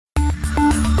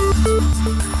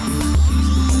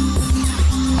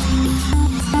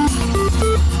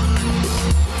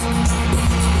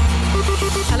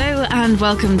and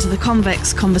welcome to the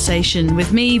Convex Conversation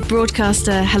with me,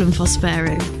 broadcaster Helen.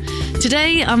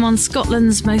 Today I'm on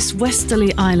Scotland's most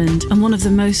westerly island and one of the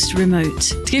most remote.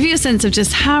 To give you a sense of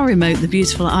just how remote the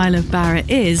beautiful Isle of Barra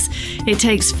is, it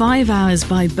takes 5 hours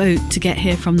by boat to get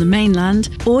here from the mainland,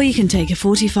 or you can take a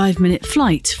 45-minute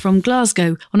flight from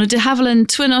Glasgow on a de Havilland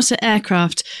twin-otter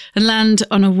aircraft and land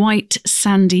on a white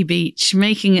sandy beach,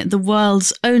 making it the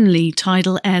world's only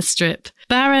tidal airstrip.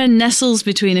 Barra nestles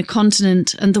between a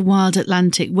continent and the wild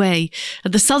Atlantic Way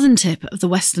at the southern tip of the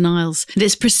Western Isles, and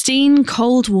its pristine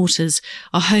cold waters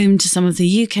are home to some of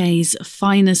the UK's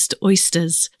finest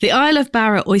oysters. The Isle of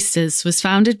Barra Oysters was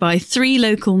founded by 3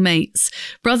 local mates,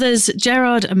 brothers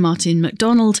Gerard and Martin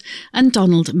MacDonald and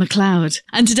Donald MacLeod.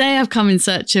 And today I've come in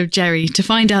search of Gerry to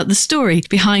find out the story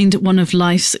behind one of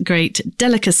life's great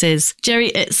delicacies. Gerry,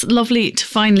 it's lovely to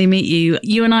finally meet you.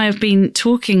 You and I have been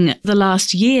talking the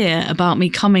last year about me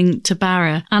coming to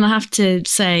Barra, and I have to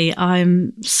say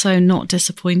I'm so not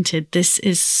disappointed. This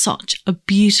is such a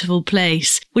beautiful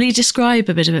place. Will you describe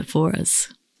a bit of it for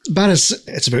us? Barra's,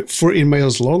 it's about 14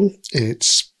 miles long.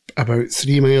 It's about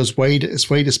 3 miles wide at its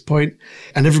widest point,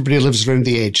 and everybody lives around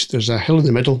the edge. There's a hill in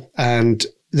the middle, and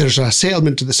there's a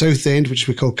settlement to the south end, which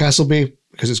we call Castle Bay,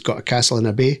 because it's got a castle and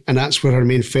a bay, and that's where our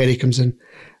main ferry comes in.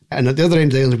 And at the other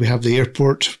end of the island, we have the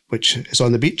airport, which is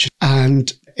on the beach.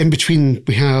 And in between,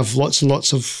 we have lots and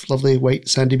lots of lovely white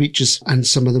sandy beaches and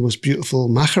some of the most beautiful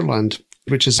Macherland,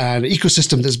 which is an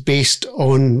ecosystem that's based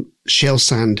on shell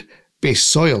sand based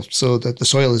soil. So that the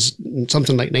soil is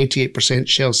something like 98%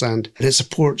 shell sand, and it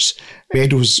supports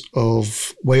meadows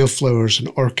of wildflowers and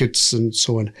orchids and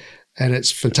so on. And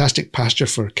it's fantastic pasture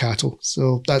for cattle.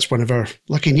 So that's one of our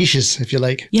lucky niches, if you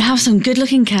like. You have some good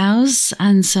looking cows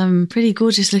and some pretty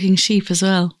gorgeous looking sheep as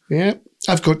well. Yeah.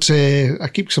 I've got, I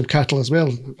keep some cattle as well.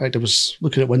 In fact, I was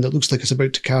looking at one that looks like it's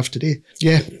about to calve today.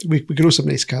 Yeah, we grow some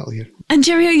nice cattle here. And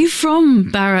Gerry, are you from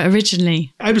Barra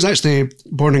originally? I was actually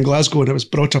born in Glasgow and I was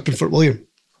brought up in Fort William.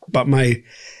 But my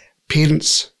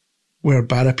parents were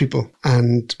Barra people.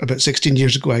 And about 16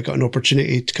 years ago, I got an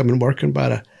opportunity to come and work in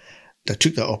Barra. I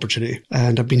took that opportunity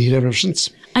and I've been here ever since.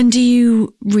 And do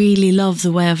you really love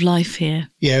the way of life here?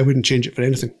 Yeah, I wouldn't change it for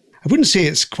anything. I wouldn't say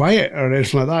it's quiet or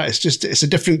anything like that. It's a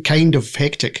different kind of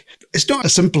hectic. It's not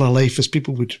as simple a life as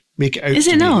people would make it out. Is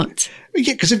it not?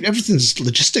 Yeah, because everything's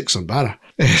logistics on Barra.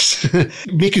 It's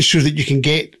making sure that you can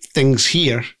get things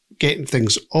here, getting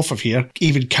things off of here,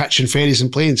 even catching ferries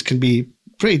and planes can be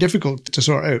pretty difficult to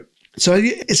sort out. So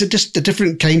it's just a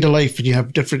different kind of life and you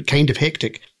have different kind of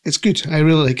hectic. It's good. I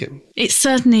really like it. It's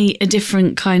certainly a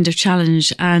different kind of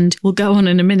challenge, and we'll go on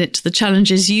in a minute to the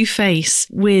challenges you face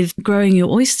with growing your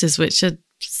oysters, which are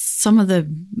some of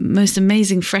the most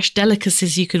amazing fresh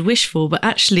delicacies you could wish for. But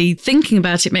actually thinking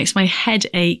about it makes my head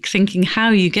ache, thinking how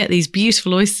you get these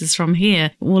beautiful oysters from here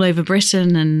all over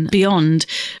Britain and beyond.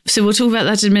 So we'll talk about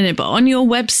that in a minute. But on your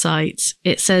website,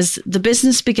 it says the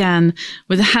business began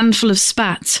with a handful of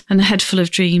spat and a head full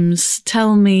of dreams.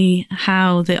 Tell me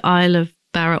how the Isle of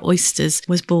Barra Oysters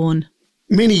was born.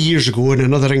 Many years ago, in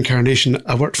another incarnation,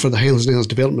 I worked for the Highlands and Isles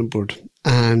Development Board.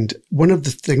 And one of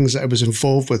the things that I was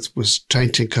involved with was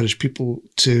trying to encourage people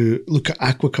to look at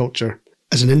aquaculture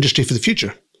as an industry for the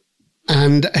future.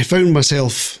 And I found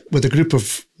myself with a group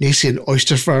of nascent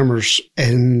oyster farmers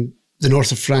in the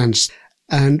north of France.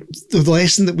 And the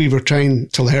lesson that we were trying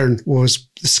to learn was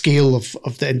the scale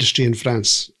of the industry in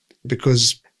France.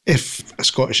 Because if a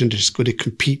Scottish industry is going to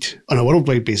compete on a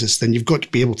worldwide basis, then you've got to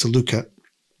be able to look at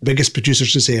biggest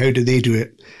producers and say, how do they do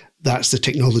it? That's the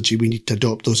technology we need to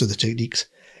adopt. Those are the techniques.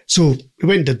 So we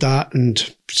went and did that,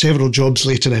 and several jobs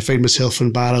later, I found myself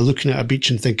in Barra looking at a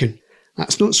beach and thinking,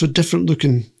 that's not so different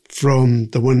looking from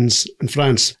the ones in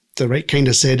France. The right kind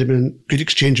of sediment, good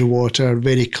exchange of water,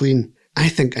 very clean. I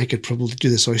think I could probably do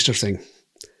this oyster thing.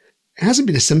 It hasn't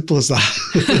been as simple as that.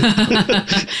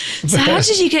 So how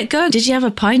did you get going? Did you have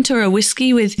a pint or a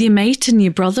whiskey with your mate and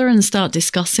your brother and start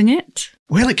discussing it?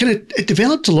 Well, it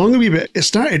developed along a wee bit. It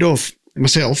started off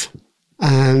myself,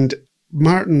 and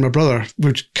Martin, my brother,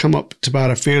 would come up to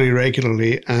Barra fairly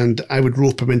regularly and I would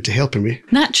rope him into helping me.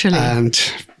 Naturally. And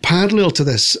parallel to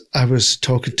this, I was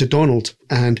talking to Donald,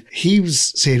 and he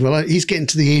was saying, well, he's getting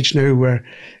to the age now where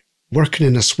working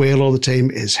in a swell all the time,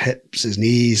 his hips, his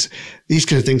knees, these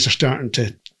kind of things are starting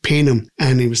to pain him.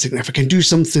 And he was thinking, if I can do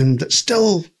something that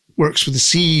still works with the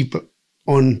sea, but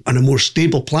on a more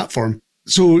stable platform.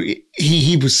 So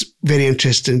he was very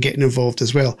interested in getting involved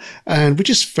as well. And we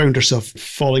just found ourselves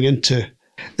falling into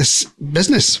this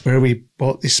business where we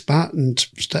bought this spat and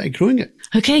started growing it.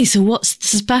 Okay, so what's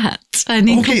the spat? I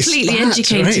need completely spat,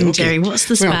 educating, right, okay. Gerry. What's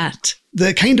the spat?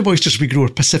 The kind of oysters we grow are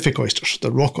Pacific oysters,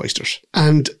 the rock oysters.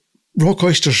 And rock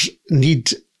oysters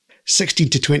need 16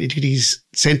 to 20 degrees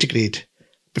centigrade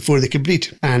before they can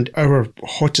breed. And our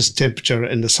hottest temperature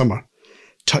in the summer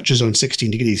touches on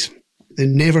 16 degrees. They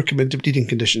never come into breeding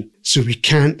condition, so we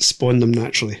can't spawn them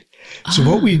naturally. So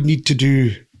what we need to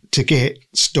do to get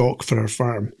stock for our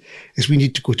farm is we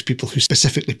need to go to people who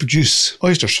specifically produce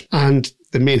oysters. And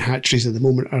the main hatcheries at the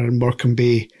moment are in Morecambe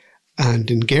Bay and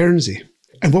in Guernsey.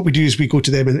 And what we do is we go to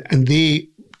them and they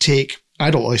take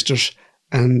adult oysters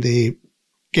and they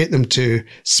get them to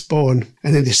spawn,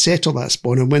 and then they settle that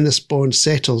spawn. And when the spawn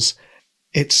settles,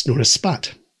 it's known as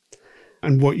spat.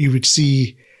 And what you would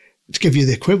see, to give you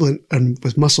the equivalent and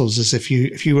with mussels, is if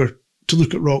you were to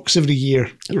look at rocks every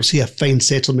year, you'll see a fine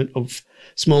settlement of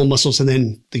small mussels, and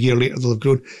then the year later they'll have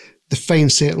grown. The fine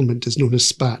settlement is known as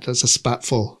spat. That's a spat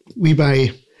fall. We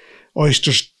buy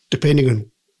oysters, depending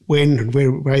on when and where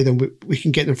we buy them, we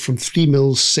can get them from 3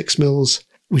 mils, 6 mils.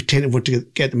 We tend to want to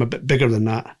get them a bit bigger than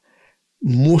that.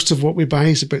 Most of what we buy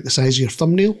is about the size of your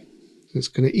thumbnail. It's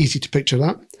kind of easy to picture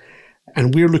that.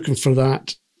 And we're looking for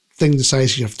that thing the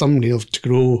size of your thumbnail to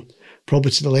grow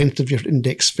probably to the length of your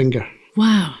index finger.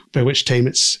 Wow. By which time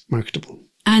it's marketable.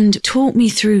 And talk me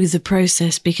through the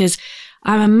process, because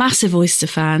I'm a massive oyster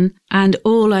fan, and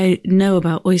all I know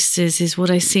about oysters is what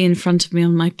I see in front of me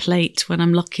on my plate when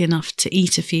I'm lucky enough to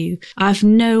eat a few. I've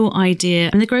no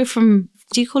idea. And they grow from,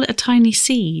 do you call it a tiny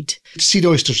seed? Seed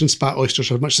oysters and spat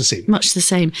oysters are much the same. Much the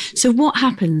same. So what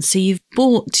happens? So you've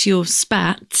bought your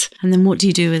spat, and then what do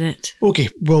you do with it? Okay,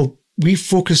 well, we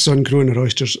focus on growing our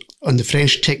oysters on the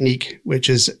French technique, which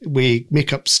is we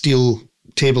make up steel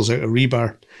tables out of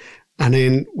rebar, and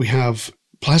then we have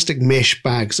plastic mesh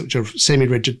bags, which are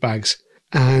semi-rigid bags,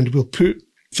 and we'll put,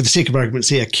 for the sake of argument,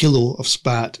 say 1 kilo of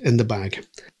spat in the bag.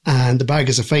 And the bag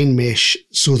is a fine mesh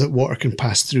so that water can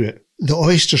pass through it. The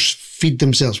oysters feed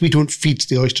themselves. We don't feed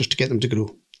the oysters to get them to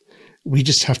grow. We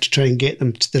just have to try and get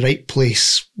them to the right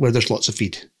place where there's lots of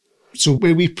feed. So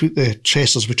where we put the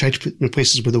trestles, we try to put them in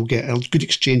places where they'll get a good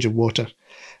exchange of water.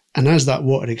 And as that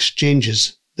water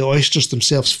exchanges, the oysters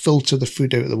themselves filter the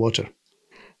food out of the water.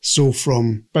 So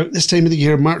from about this time of the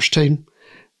year, March time,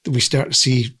 we start to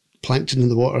see plankton in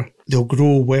the water. They'll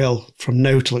grow well from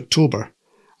now till October.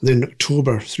 And then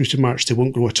October through to March, they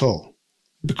won't grow at all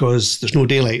because there's no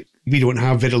daylight. We don't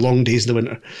have very long days in the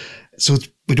winter. So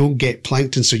we don't get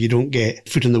plankton, so you don't get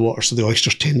food in the water, so the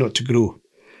oysters tend not to grow.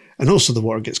 And also the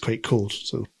water gets quite cold.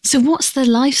 So what's the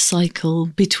life cycle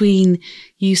between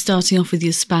you starting off with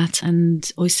your spat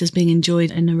and oysters being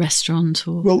enjoyed in a restaurant?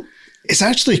 Or? Well, it's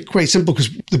actually quite simple because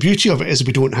the beauty of it is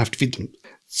we don't have to feed them.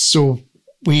 So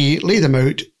we lay them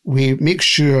out, we make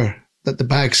sure that the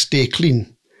bags stay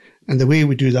clean. And the way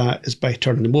we do that is by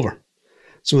turning them over.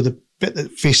 So the bit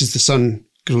that faces the sun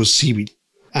grows seaweed.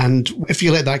 And if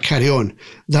you let that carry on,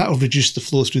 that'll reduce the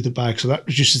flow through the bag. So that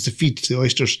reduces the feed to the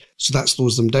oysters. So that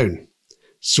slows them down.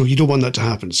 So you don't want that to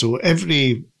happen. So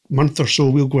every month or so,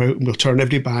 we'll go out and we'll turn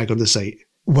every bag on the site.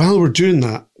 While we're doing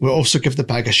that, we'll also give the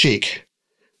bag a shake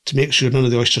to make sure none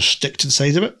of the oysters stick to the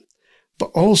sides of it,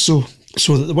 but also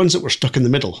so that the ones that were stuck in the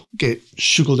middle get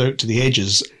sugared out to the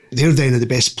edges. They're then in the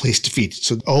best place to feed.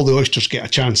 So all the oysters get a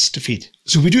chance to feed.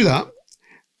 So we do that.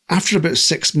 After about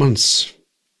 6 months,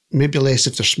 maybe less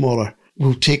if they're smaller,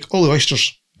 we'll take all the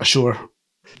oysters ashore,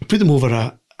 put them over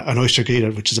an oyster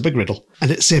grater, which is a big riddle,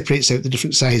 and it separates out the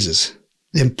different sizes.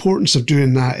 The importance of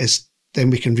doing that is then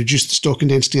we can reduce the stocking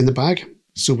density in the bag.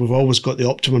 So we've always got the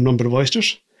optimum number of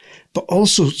oysters, but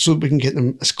also so we can get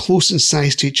them as close in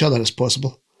size to each other as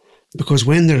possible. Because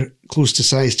when they're close to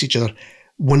size to each other,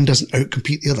 one doesn't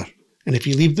outcompete the other. And if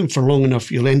you leave them for long enough,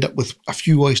 you'll end up with a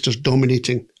few oysters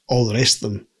dominating all the rest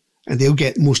of them, and they'll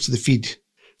get most of the feed.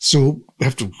 So we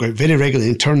have to go out very regularly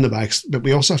and turn the bags, but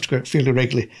we also have to go out fairly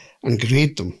regularly and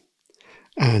grade them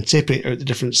and separate out the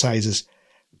different sizes.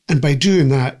 And by doing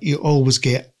that, you always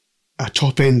get a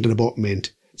top end and a bottom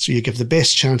end. So you give the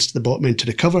best chance to the bottom end to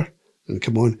recover and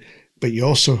come on, but you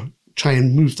also try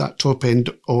and move that top end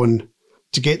on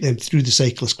to get them through the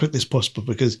cycle as quickly as possible,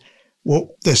 because what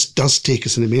this does take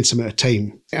us an immense amount of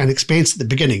time and expense at the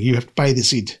beginning. You have to buy the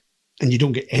seed and you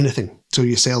don't get anything till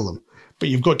you sell them, but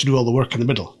you've got to do all the work in the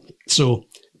middle. So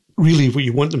really what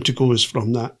you want them to go is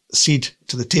from that seed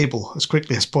to the table as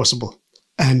quickly as possible.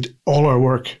 And all our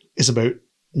work is about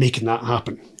making that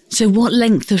happen. So what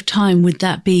length of time would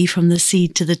that be from the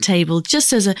seed to the table,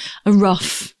 just as a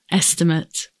rough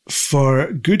estimate?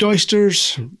 For good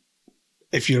oysters,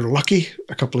 if you're lucky,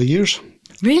 a couple of years.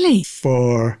 Really?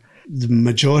 For the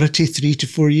majority, 3 to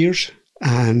 4 years.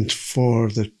 And for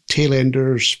the tail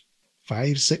enders,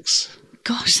 5, 6.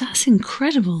 gosh, that's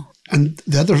incredible. And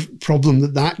the other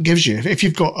problem that gives you, if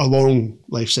you've got a long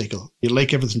life cycle, you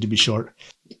like everything to be short,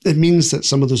 it means that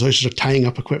some of those oysters are tying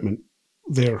up equipment.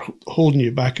 They're holding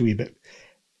you back a wee bit.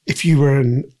 If you were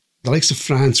in the likes of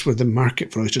France, where the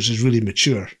market for oysters is really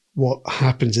mature, what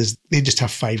happens is they just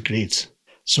have 5 grades.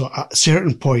 So at a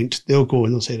certain point, they'll go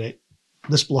and they'll say, right,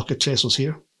 this block of trestles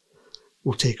here,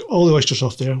 we'll take all the oysters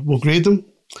off there, we'll grade them,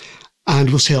 and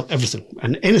we'll sell everything.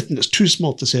 And anything that's too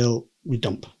small to sell, we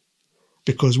dump.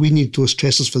 Because we need those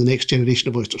trestles for the next generation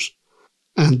of oysters.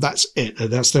 And that's it.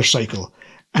 That's their cycle.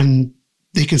 And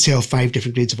they can sell 5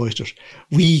 different grades of oysters.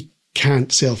 We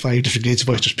can't sell 5 different grades of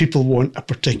oysters. People want a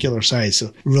particular size.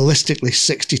 So realistically,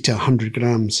 60 to 100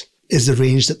 grams is the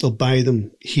range that they'll buy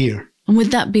them here. And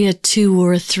would that be a 2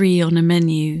 or a 3 on a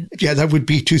menu? Yeah, that would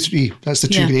be 2, 3. That's the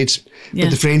 2 grades. Yeah.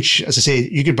 But the French, as I say,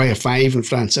 you could buy a 5 in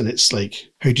France and it's like,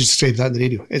 how do you describe that in the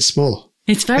radio? It's small.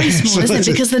 It's very small, isn't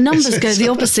it? Because the numbers go the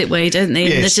opposite way, don't they?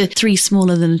 Yes. There's a 3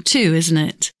 smaller than a 2, isn't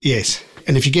it? Yes.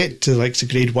 And if you get to like the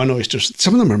grade 1 oysters,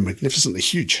 some of them are magnificently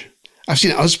huge. I've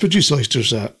seen us produce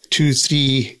oysters at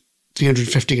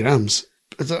 350 grams.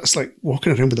 That's like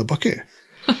walking around with a bucket.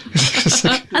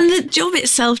 And the job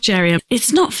itself, Gerry,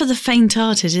 it's not for the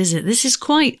faint-hearted, is it? This is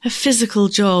quite a physical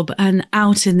job and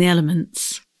out in the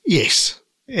elements. Yes,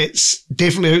 it's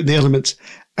definitely out in the elements,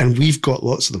 and we've got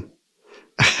lots of them.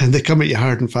 And they come at you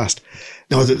hard and fast.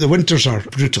 Now, the winters are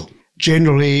brutal.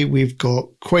 Generally, we've got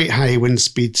quite high wind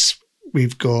speeds.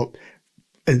 We've got,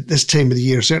 at this time of the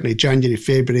year, certainly January,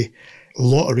 February, a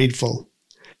lot of rainfall.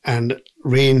 And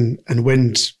rain and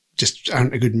wind just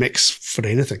aren't a good mix for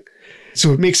anything.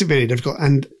 So it makes it very difficult.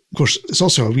 And, of course, it's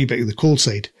also a wee bit of the cold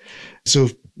side. So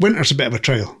winter's a bit of a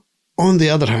trial. On the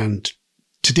other hand,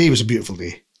 today was a beautiful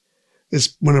day.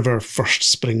 It's one of our first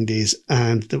spring days,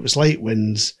 and there was light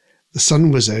winds. The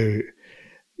sun was out.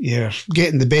 You're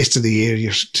getting the best of the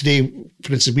air. Today,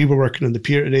 for instance, we were working on the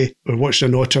pier today. We were watching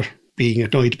an otter being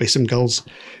annoyed by some gulls.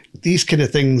 These kind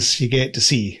of things you get to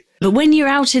see. But when you're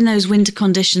out in those winter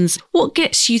conditions, what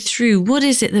gets you through? What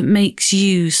is it that makes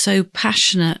you so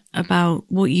passionate about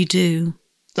what you do?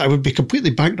 I would be completely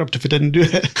bankrupt if I didn't do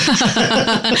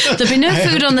it. There'd be no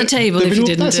food on the table if you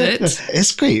didn't do it.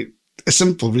 It's quite as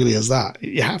simple, really, as that.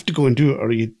 You have to go and do it,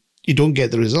 or you don't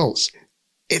get the results.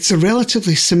 It's a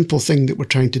relatively simple thing that we're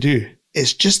trying to do.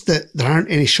 It's just that there aren't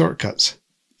any shortcuts.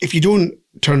 If you don't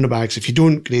turn the bags, if you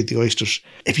don't grade the oysters,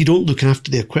 if you don't look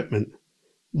after the equipment,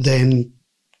 then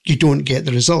you don't get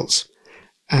the results.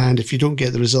 And if you don't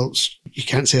get the results, you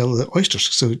can't sell the oysters.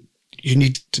 So you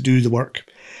need to do the work.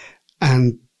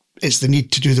 And it's the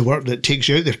need to do the work that takes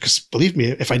you out there. Because believe me,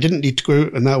 if I didn't need to go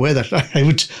out in that weather, I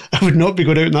would not be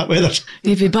going out in that weather.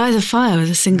 You'd be by the fire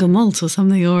with a single malt or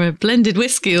something, or a blended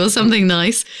whiskey or something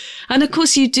nice. And of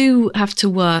course, you do have to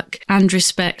work and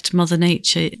respect Mother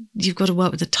Nature. You've got to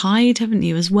work with the tide, haven't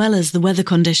you, as well as the weather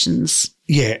conditions?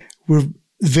 Yeah, we're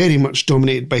very much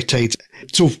dominated by tides.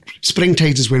 So spring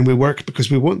tides is when we work,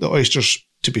 because we want the oysters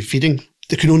to be feeding.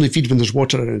 They can only feed when there's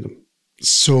water around them.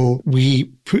 So we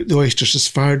put the oysters as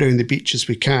far down the beach as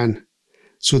we can,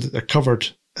 so that they're covered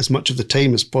as much of the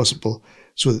time as possible,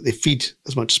 so that they feed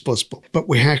as much as possible. But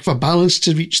we have a balance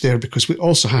to reach there, because we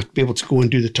also have to be able to go and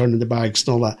do the turn in the bags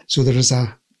and all that. So there is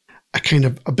a kind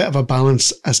of a bit of a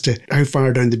balance as to how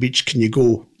far down the beach can you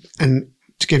go. And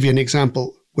to give you an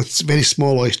example, with very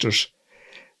small oysters,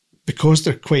 because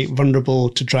they're quite vulnerable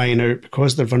to drying out,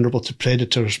 because they're vulnerable to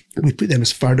predators, we put them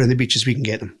as far down the beach as we can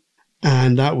get them.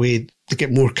 And that way they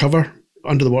get more cover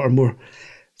under the water more.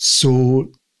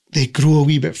 So they grow a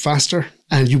wee bit faster,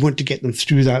 and you want to get them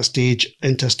through that stage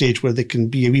into a stage where they can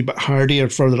be a wee bit hardier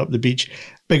further up the beach,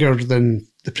 bigger than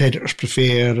the predators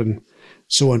prefer, and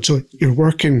so on. So you're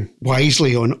working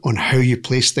wisely on how you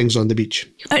place things on the beach.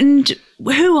 And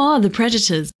who are the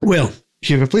predators? Well, if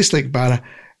you have a place like Barra,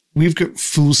 we've got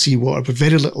full seawater with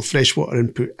very little freshwater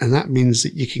input, and that means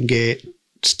that you can get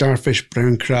starfish,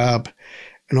 brown crab,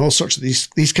 and all sorts of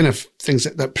these kind of things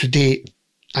that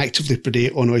actively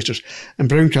predate on oysters. And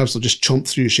brown crabs will just chomp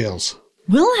through shells.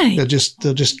 Will they? They'll just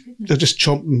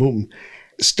chomp them open.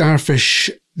 Starfish,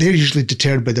 they're usually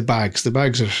deterred by the bags. The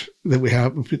bags that we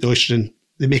put the oysters in,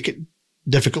 they make it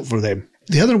difficult for them.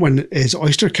 The other one is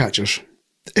oyster catchers.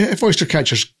 If oyster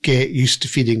catchers get used to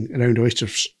feeding around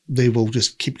oysters, they will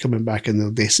just keep coming back and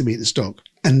they'll decimate the stock.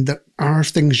 And there are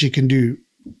things you can do.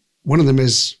 One of them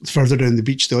is, the further down the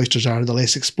beach the oysters are, the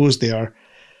less exposed they are.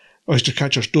 Oyster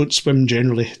catchers don't swim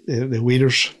generally, they're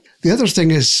waders. The other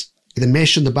thing is the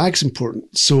mesh in the bag's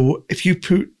important. So if you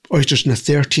put oysters in a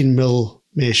 13mm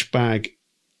mesh bag,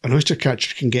 an oyster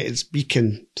catcher can get its beak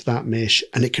into that mesh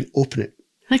and it can open it.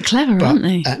 They're clever, aren't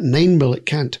they? At 9mm it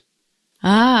can't.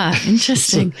 Ah,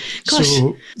 interesting. Gosh.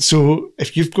 So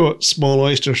if you've got small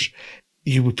oysters,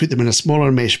 you would put them in a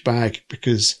smaller mesh bag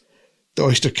because the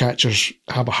oyster catchers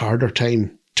have a harder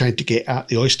time trying to get at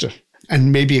the oyster.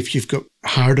 And maybe if you've got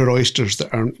harder oysters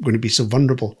that aren't going to be so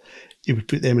vulnerable, you would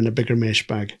put them in a bigger mesh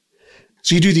bag.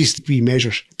 So you do these three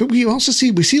measures. But we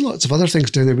see lots of other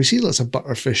things down there. We see lots of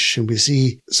butterfish, and we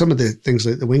see some of the things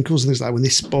like the winkles and things like that. When they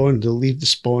spawn, they'll leave the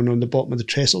spawn on the bottom of the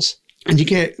trestles. And you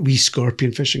get wee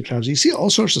scorpion fish and crabs. You see all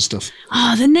sorts of stuff.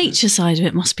 Oh, the nature side of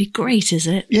it must be great, is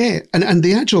it? Yeah. And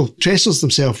the actual trestles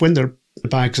themselves, when the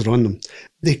bags are on them,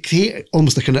 they create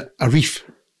almost like a reef.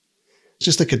 It's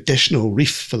just like additional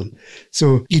reef for them.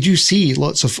 So you do see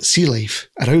lots of sea life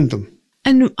around them.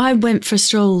 And I went for a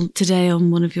stroll today on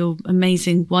one of your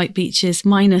amazing white beaches,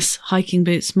 minus hiking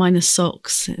boots, minus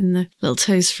socks, and the little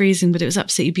toes freezing, but it was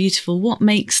absolutely beautiful. What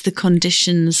makes the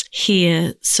conditions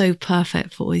here so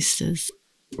perfect for oysters?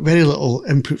 Very little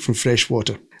input from fresh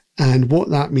water. And what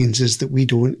that means is that we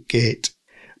don't get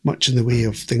much in the way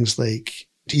of things like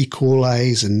E.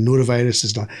 coli and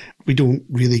noroviruses. We don't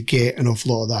really get an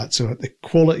awful lot of that. So the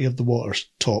quality of the water's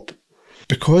top.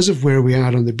 Because of where we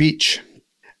are on the beach,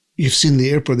 you've seen the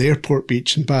airport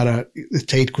beach in Barra, the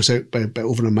tide goes out by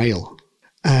over a mile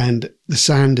and the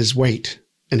sand is white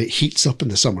and it heats up in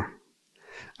the summer.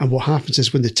 And what happens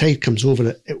is when the tide comes over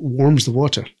it, it warms the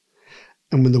water.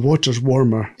 And when the water's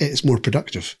warmer, it's more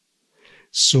productive.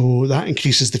 So that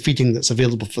increases the feeding that's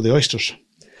available for the oysters.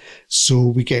 So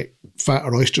we get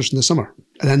fatter oysters in the summer.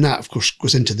 And then that, of course,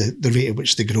 goes into the rate at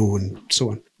which they grow and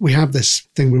so on. We have this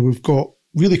thing where we've got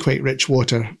really quite rich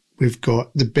water. We've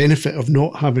got the benefit of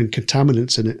not having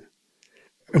contaminants in it.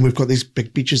 And we've got these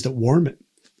big beaches that warm it.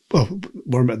 Well,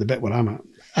 warm it at the bit where I'm at.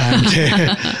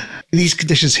 And these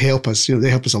conditions help us. They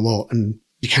help us a lot. And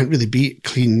you can't really beat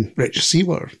clean, rich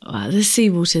seawater. The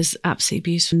seawater is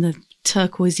absolutely beautiful. The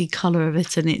turquoisey colour of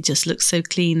it, and it just looks so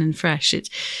clean and fresh.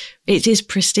 It is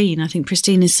pristine. I think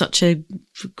pristine is such a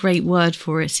great word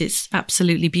for it. It's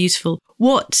absolutely beautiful.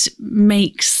 What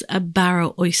makes a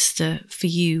Barra oyster for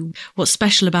you? What's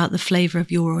special about the flavour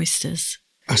of your oysters?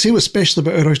 I say what's special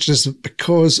about our oysters is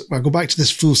because I go back to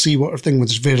this full seawater thing where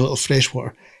there's very little fresh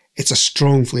water. It's a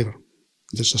strong flavour.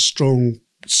 There's a strong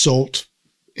salt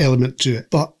element to it.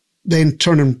 But then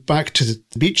turning back to the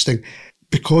beach thing,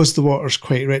 because the water's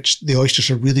quite rich, the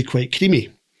oysters are really quite creamy.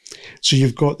 So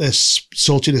you've got this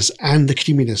saltiness and the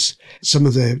creaminess. Some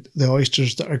of the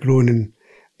oysters that are grown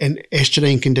in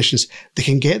estuarine conditions, they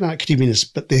can get that creaminess,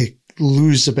 but they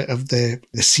lose a bit of the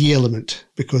sea element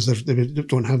because they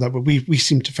don't have that. But we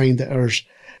seem to find that ours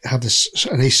have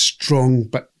a nice, strong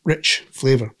but rich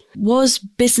flavour. Was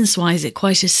business-wise it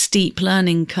quite a steep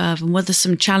learning curve, and were there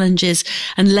some challenges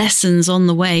and lessons on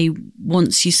the way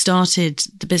once you started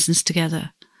the business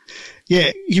together?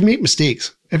 Yeah, you make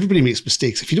mistakes. Everybody makes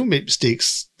mistakes. If you don't make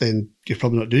mistakes, then you're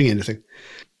probably not doing anything.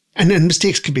 And then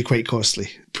mistakes can be quite costly.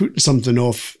 Putting something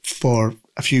off for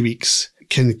a few weeks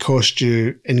can cost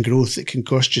you in growth. It can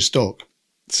cost you stock.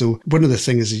 So one of the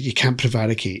things is you can't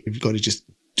prevaricate. You've got to just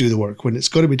do the work. When it's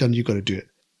got to be done, you've got to do it.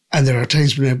 And there are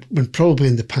times when probably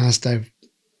in the past I've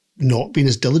not been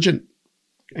as diligent,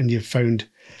 and you've found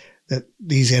that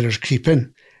these errors creep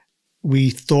in.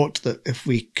 We thought that if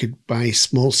we could buy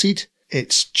small seed,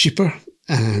 it's cheaper,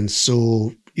 and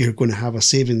so you're going to have a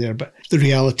saving there. But the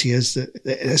reality is that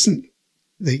it isn't,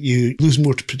 that you lose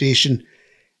more to predation.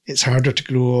 It's harder to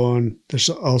grow on. There's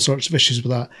all sorts of issues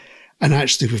with that. And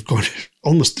actually we've gone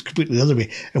almost completely the other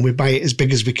way, and we buy it as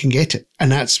big as we can get it.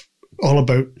 And that's all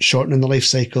about shortening the life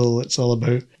cycle. It's all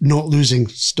about not losing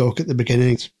stock at the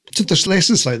beginning. So there's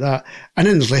lessons like that. And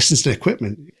then there's lessons in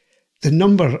equipment. The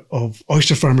number of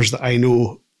oyster farmers that I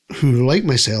know who, like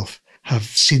myself, have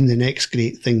seen the next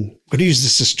great thing. I'm going to use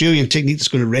this Australian technique that's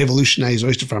going to revolutionise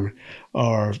oyster farming.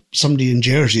 Or somebody in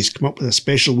Jersey's come up with a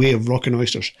special way of rocking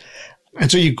oysters. And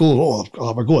so you go, I'll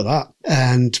have a go at that.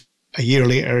 And a year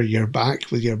later, you're back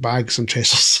with your bags and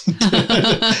trestles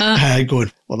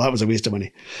going, well, that was a waste of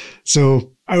money.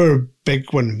 So our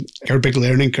big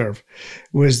learning curve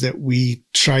was that we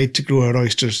tried to grow our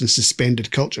oysters in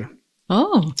suspended culture.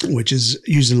 Oh. Which is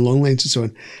using long lines and so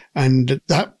on. And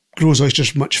that grows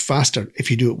oysters much faster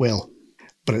if you do it well.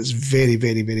 But it's very,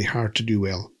 very, very hard to do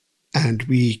well. And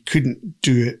we couldn't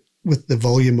do it with the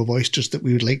volume of oysters that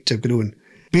we would like to have grown.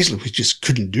 Basically, we just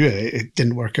couldn't do it. It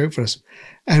didn't work out for us.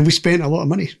 And we spent a lot of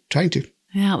money trying to.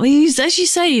 Yeah, well, as you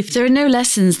say, if there are no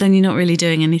lessons, then you're not really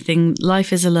doing anything.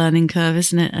 Life is a learning curve,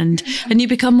 isn't it? And you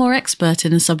become more expert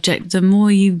in a subject the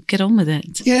more you get on with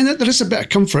it. Yeah, and there is a bit of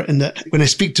comfort in that. When I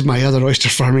speak to my other oyster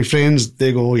farming friends,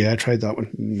 they go, oh yeah, I tried that one.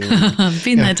 No. I've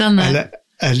been there, done that.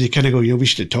 And you kind of go, we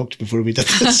should have talked before we did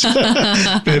this.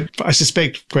 but I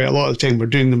suspect quite a lot of the time we're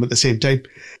doing them at the same time.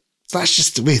 That's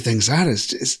just the way things are.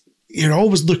 You're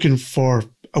always looking for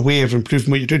a way of improving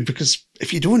what you're doing, because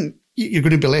if you don't, you're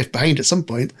going to be left behind at some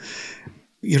point.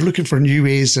 You're looking for new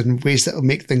ways and ways that will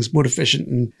make things more efficient.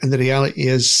 And the reality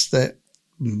is that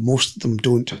most of them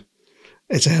don't.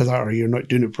 It's either that or you're not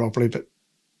doing it properly, but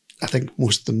I think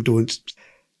most of them don't.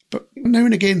 But now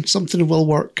and again, something will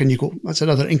work and you go, that's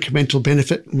another incremental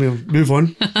benefit, and we'll move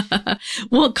on.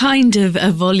 What kind of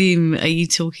a volume are you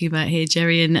talking about here,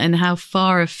 Gerry, and how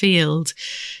far afield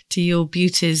do your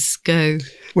beauties go?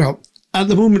 Well, at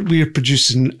the moment, we are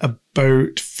producing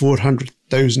about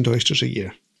 400,000 oysters a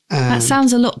year. That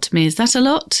sounds a lot to me. Is that a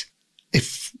lot?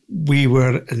 If we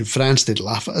were in France, they'd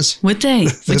laugh at us. Would they?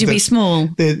 Would you be small?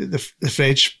 The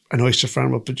French, an oyster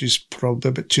farm will produce probably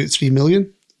about 2 to 3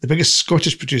 million. The biggest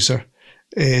Scottish producer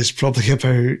is probably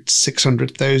about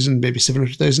 600,000, maybe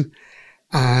 700,000.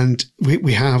 And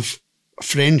we have a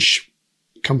French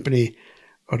company,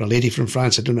 or a lady from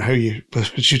France, I don't know how you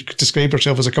should describe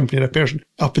herself as a company or a person,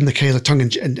 up in the Kyle of Tongue,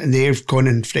 and they've gone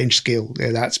in French scale.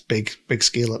 Yeah, that's big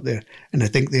scale up there. And I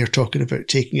think they're talking about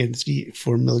taking in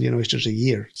 3-4 million oysters a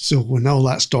year. So when all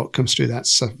that stock comes through,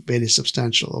 that's a very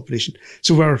substantial operation.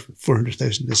 So our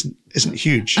 400,000 isn't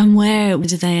huge. And where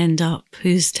do they end up?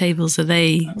 Whose tables are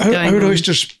they going our on?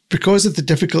 oysters, because of the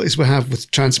difficulties we have with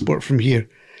transport from here,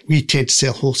 we tend to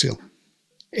sell wholesale.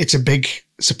 It's a big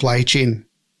supply chain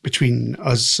between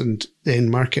us and the end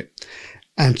market.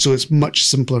 And so it's much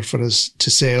simpler for us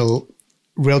to sell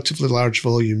relatively large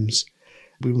volumes.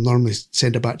 We will normally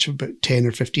send a batch of about 10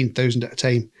 or 15,000 at a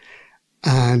time.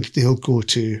 And they'll go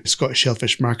to Scottish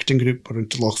Shellfish Marketing Group or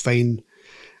into Lochfine,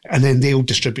 and then they'll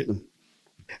distribute them.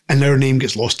 And our name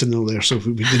gets lost in all there. So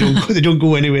they don't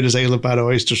go anywhere as Isle of Barra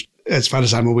Oysters, as far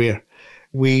as I'm aware.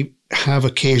 We have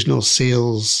occasional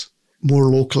sales more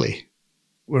locally.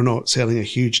 We're not selling a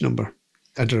huge number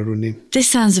under our own name. This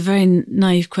sounds a very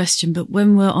naive question, but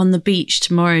when we're on the beach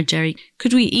tomorrow, Gerry,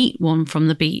 could we eat one from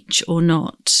the beach or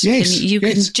not? Yes. You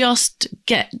can just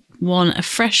get one, a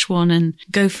fresh one, and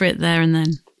go for it there and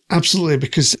then. Absolutely,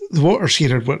 because the waters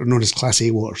here are what are known as Class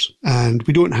A waters, and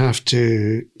we don't have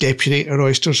to depurate our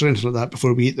oysters or anything like that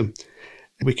before we eat them.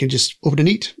 We can just open and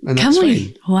eat, and that's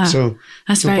fine. Wow, so,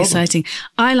 that's very exciting.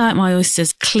 I like my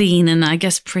oysters clean and I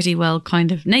guess pretty well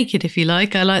kind of naked, if you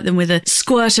like. I like them with a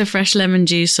squirt of fresh lemon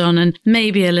juice on and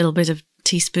maybe a little bit of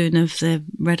teaspoon of the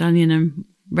red onion and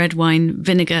red wine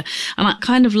vinegar. And I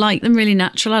kind of like them really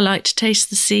natural. I like to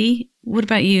taste the sea. What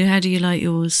about you? How do you like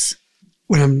yours?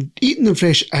 When I'm eating them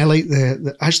fresh, I like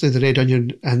actually the red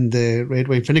onion and the red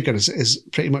wine vinegar is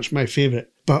pretty much my favourite.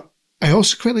 But I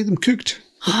also quite like them cooked.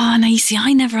 Oh, no, you see,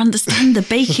 I never understand the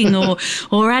baking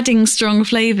or adding strong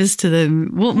flavours to them.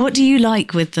 What do you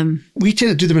like with them? We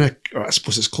tend to do them I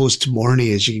suppose it's close to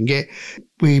morny as you can get.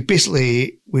 We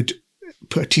basically would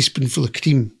put a teaspoonful of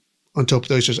cream on top of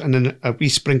the oysters and then a wee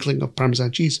sprinkling of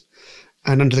Parmesan cheese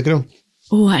and under the grill.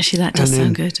 Oh, actually, that does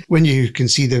sound good. When you can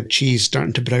see the cheese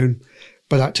starting to brown,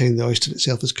 by that time the oyster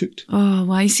itself is cooked. Oh,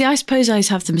 well, you see, I suppose I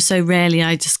have them so rarely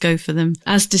I just go for them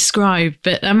as described.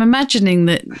 But I'm imagining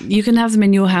that you can have them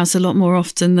in your house a lot more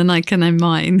often than I can in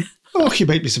mine. Oh, you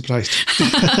might be surprised.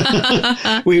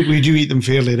 we do eat them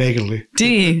fairly regularly. Do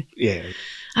you? Yeah.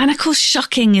 And of course,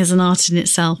 shucking is an art in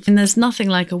itself. And there's nothing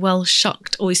like a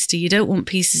well-shucked oyster. You don't want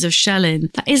pieces of shell in.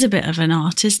 That is a bit of an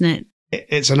art, isn't it?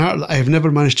 It's an art that I have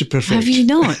never managed to perfect. Have you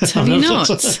not? Have you not?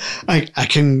 I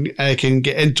can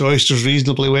get into oysters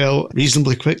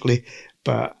reasonably quickly,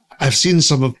 but I've seen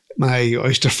some of my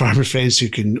oyster farmer friends who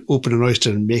can open an oyster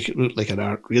and make it look like an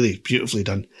art, really beautifully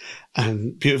done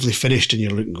and beautifully finished, and you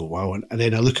look and go, wow. And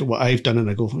then I look at what I've done and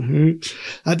I go,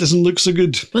 that doesn't look so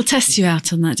good. We'll test you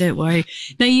out on that, don't worry.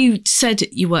 Now, you said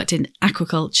you worked in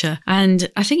aquaculture,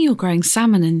 and I think you're growing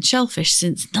salmon and shellfish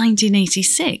since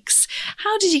 1986.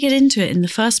 How did you get into it in the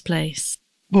first place?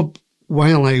 Well,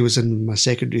 while I was in my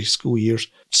secondary school years,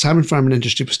 salmon farming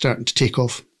industry was starting to take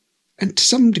off, and to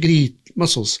some degree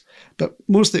mussels, but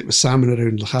mostly it was salmon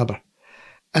around Loch Harbour.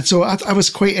 And so I was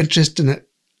quite interested in it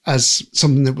as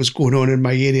something that was going on in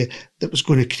my area that was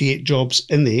going to create jobs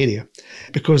in the area,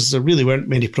 because there really weren't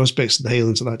many prospects in the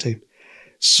Highlands at that time.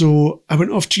 So I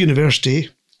went off to university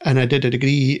and I did a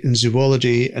degree in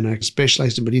zoology and I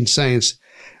specialised in marine science.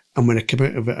 And when I came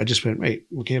out of it, I just went, right,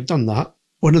 okay, I've done that.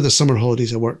 One of the summer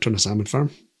holidays I worked on a salmon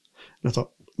farm. And I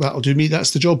thought, that'll do me.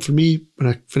 That's the job for me when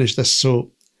I finish this.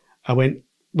 So I went,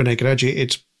 when I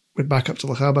graduated, went back up to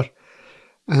Loch Harbour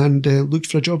and looked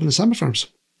for a job in the salmon farms.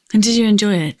 And did you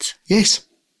enjoy it? Yes.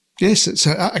 Yes, it's,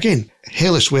 again,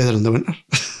 hellish weather in the winter.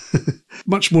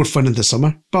 Much more fun in the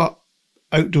summer. But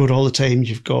outdoor all the time.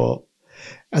 You've got,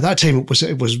 at that time,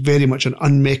 it was very much an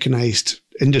unmechanized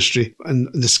industry, and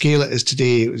the scale it is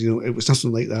today, it was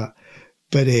nothing like that.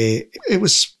 But it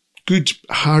was good,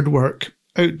 hard work,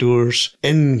 outdoors,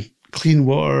 in clean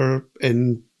water,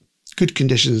 in good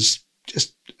conditions,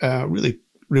 just a really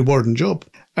rewarding job.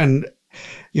 And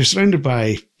you're surrounded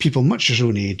by people much your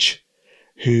own age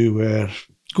who were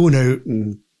going out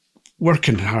and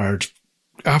working hard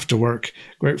after work,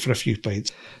 go out for a few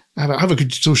pints, have a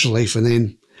good social life, and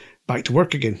then back to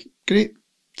work again. Great.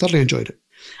 Thoroughly enjoyed it.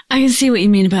 I can see what you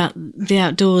mean about the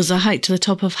outdoors. I hiked to the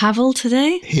top of Havel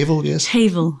today. Havel, yes.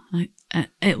 Havel.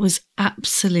 It was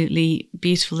absolutely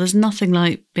beautiful. There's nothing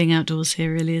like being outdoors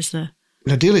here, really, is there?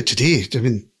 Now, daily today, I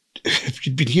mean, if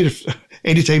you'd been here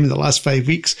any time in the last 5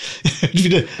 weeks,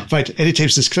 in fact, any time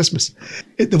since Christmas,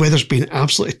 the weather's been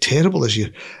absolutely terrible this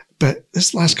year. But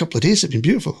this last couple of days have been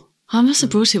beautiful. I must have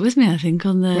brought it with me, I think,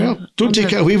 on the... Well, don't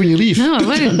take it away when you leave. No, I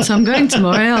won't. I'm going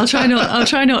tomorrow. I'll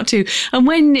try not to. And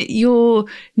when you're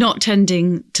not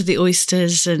tending to the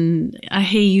oysters, and I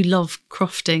hear you love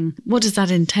crofting, what does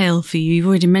that entail for you? You've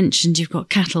already mentioned you've got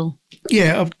cattle.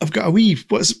 Yeah, I've got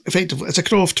what's effectively, it's a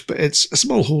croft, but it's a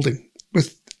small holding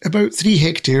with about 3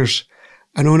 hectares.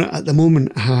 And on it at the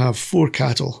moment, I have 4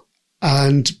 cattle.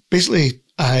 And basically,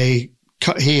 I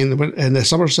cut hay in the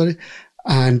summer,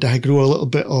 and I grow a little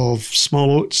bit of small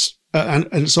oats, and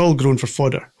it's all grown for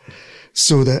fodder,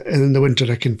 so that in the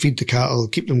winter I can feed the cattle,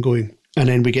 keep them going, and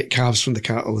then we get calves from the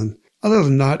cattle. And other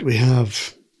than that, we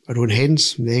have our own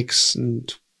hens and eggs,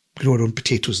 and grow our own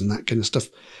potatoes and that kind of stuff.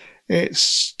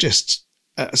 It's just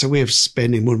it's a way of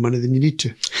spending more money than you need to,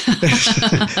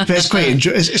 but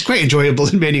it's quite enjoyable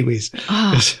in many ways.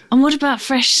 And what about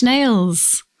fresh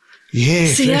snails? Yeah,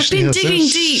 see, I've been digging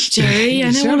deep, Gerry.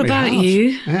 I know all about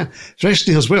you. Yeah, fresh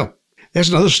snails. Well, there's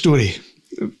another story.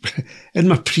 In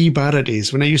my pre-Barra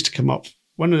days, when I used to come up,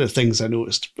 one of the things I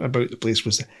noticed about the place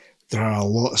was that there are a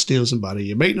lot of snails in Barra.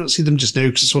 You might not see them just now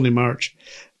because it's only March,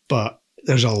 but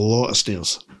there's a lot of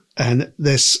snails. And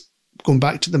this, going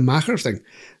back to the mackerel thing,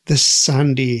 this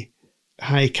sandy,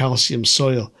 high calcium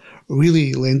soil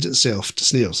really lends itself to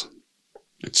snails.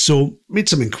 So made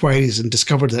some inquiries and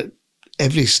discovered that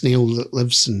every snail that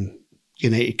lives in the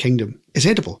United Kingdom is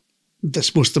edible.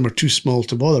 Most of them are too small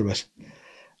to bother with.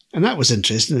 And that was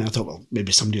interesting. And I thought, well,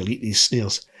 maybe somebody will eat these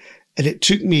snails. And it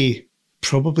took me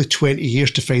probably 20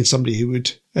 years to find somebody who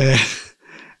would.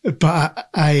 But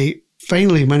I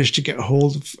finally managed to get a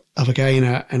hold of a guy in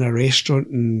a restaurant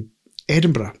in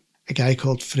Edinburgh, a guy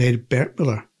called Fred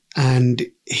Bertmiller. And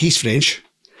he's French.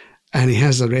 And he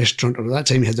has a restaurant, or at that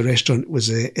time he had the restaurant, was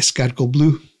Escargot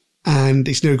Bleu. And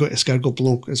he's now got Escargot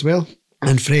Blanc as well.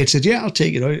 And Fred said, yeah, I'll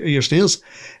take your snails.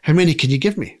 How many can you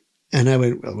give me? And I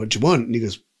went, well, what do you want? And he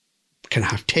goes, can I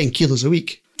have 10 kilos a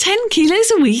week? 10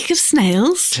 kilos a week of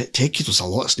snails? 10 kilos, a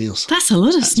lot of snails. That's a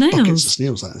lot of snails. Buckets of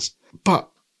snails, that is.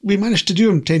 But we managed to do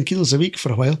them 10 kilos a week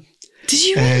for a while. Did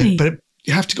you really? But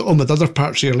you have to get on with other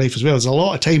parts of your life as well. There's a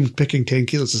lot of time picking 10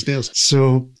 kilos of snails.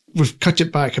 So we've cut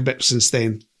it back a bit since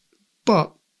then.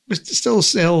 But we still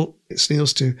sell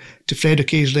snails to Fred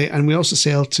occasionally, and we also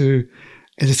sell to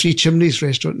the Three Chimneys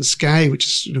restaurant in Skye, which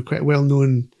is quite a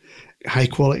well-known,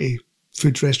 high-quality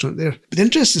food restaurant there. But the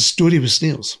interesting story with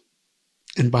snails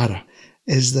in Barra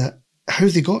is that how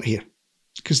they got here.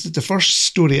 Because the first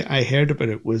story I heard about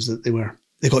it was that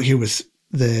they got here with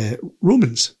the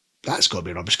Romans. That's got to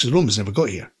be rubbish, because the Romans never got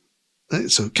here.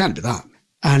 So it can't be that.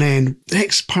 And then the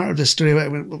next part of the story, I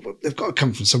went, well, they've got to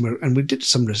come from somewhere. And we did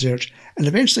some research. And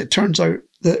eventually it turns out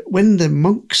that when the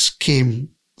monks came,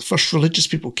 the first religious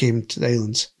people came to the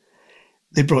islands,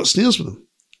 they brought snails with them.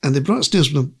 And they brought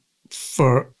snails with them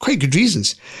for quite good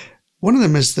reasons. One of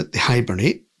them is that they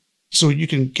hibernate. So you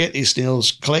can get these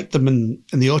snails, collect them in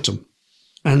the autumn.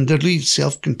 And they're really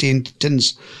self-contained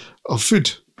tins of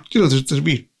food. There's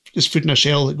this food in a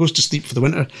shell that goes to sleep for the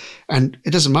winter, and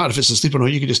it doesn't matter if it's asleep or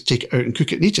not, you can just take it out and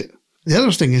cook it and eat it. The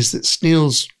other thing is that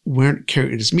snails weren't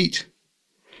counted as meat.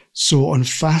 So on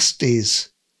fast days,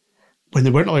 when they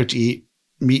weren't allowed to eat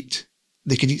meat,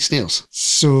 they could eat snails.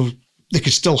 So they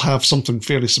could still have something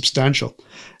fairly substantial.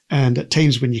 And at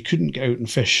times when you couldn't get out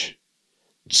and fish,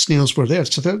 snails were there.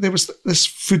 So there was this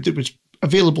food that was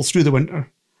available through the winter,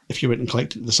 if you went and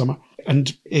collected it in the summer,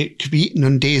 and it could be eaten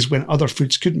on days when other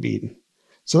foods couldn't be eaten.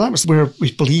 So that was where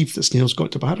we believed that snails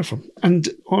got to Barra from. And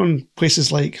on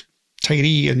places like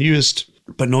Tiree and Uist,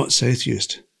 but not South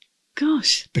Uist.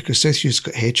 Gosh. Because South Uist's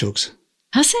got hedgehogs.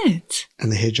 Has it?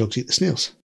 And the hedgehogs eat the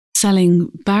snails. Selling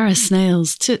Barra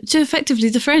snails to effectively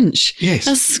the French. Yes.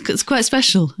 That's quite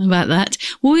special about that.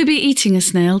 Will we be eating a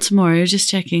snail tomorrow? Just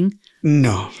checking.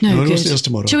 No good. snails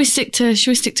tomorrow. Shall we stick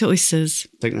to oysters?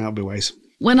 I think that'll be wise.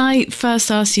 When I first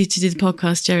asked you to do the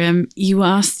podcast, Gerry, you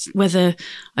asked whether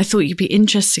I thought you'd be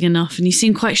interesting enough, and you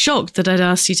seemed quite shocked that I'd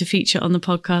asked you to feature on the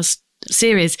podcast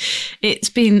series.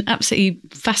 It's been absolutely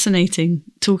fascinating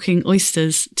talking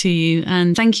oysters to you,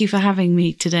 and thank you for having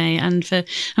me today, and for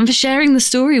sharing the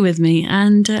story with me,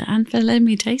 and for letting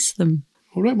me taste them.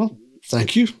 All right, well,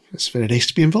 thank you. It's very nice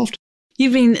to be involved.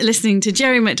 You've been listening to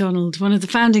Gerry MacDonald, one of the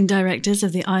founding directors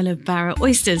of the Isle of Barra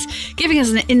Oysters, giving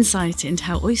us an insight into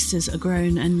how oysters are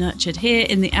grown and nurtured here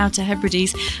in the Outer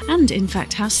Hebrides, and in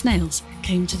fact how snails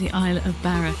came to the Isle of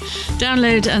Barra.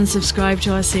 Download and subscribe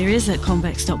to our series at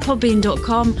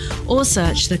convex.podbean.com, or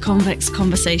search The Convex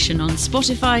Conversation on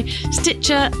Spotify,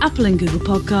 Stitcher, Apple and Google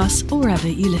Podcasts, or wherever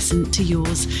you listen to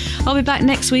yours. I'll be back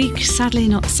next week, sadly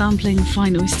not sampling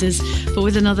fine oysters, but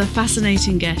with another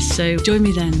fascinating guest, so join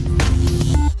me then.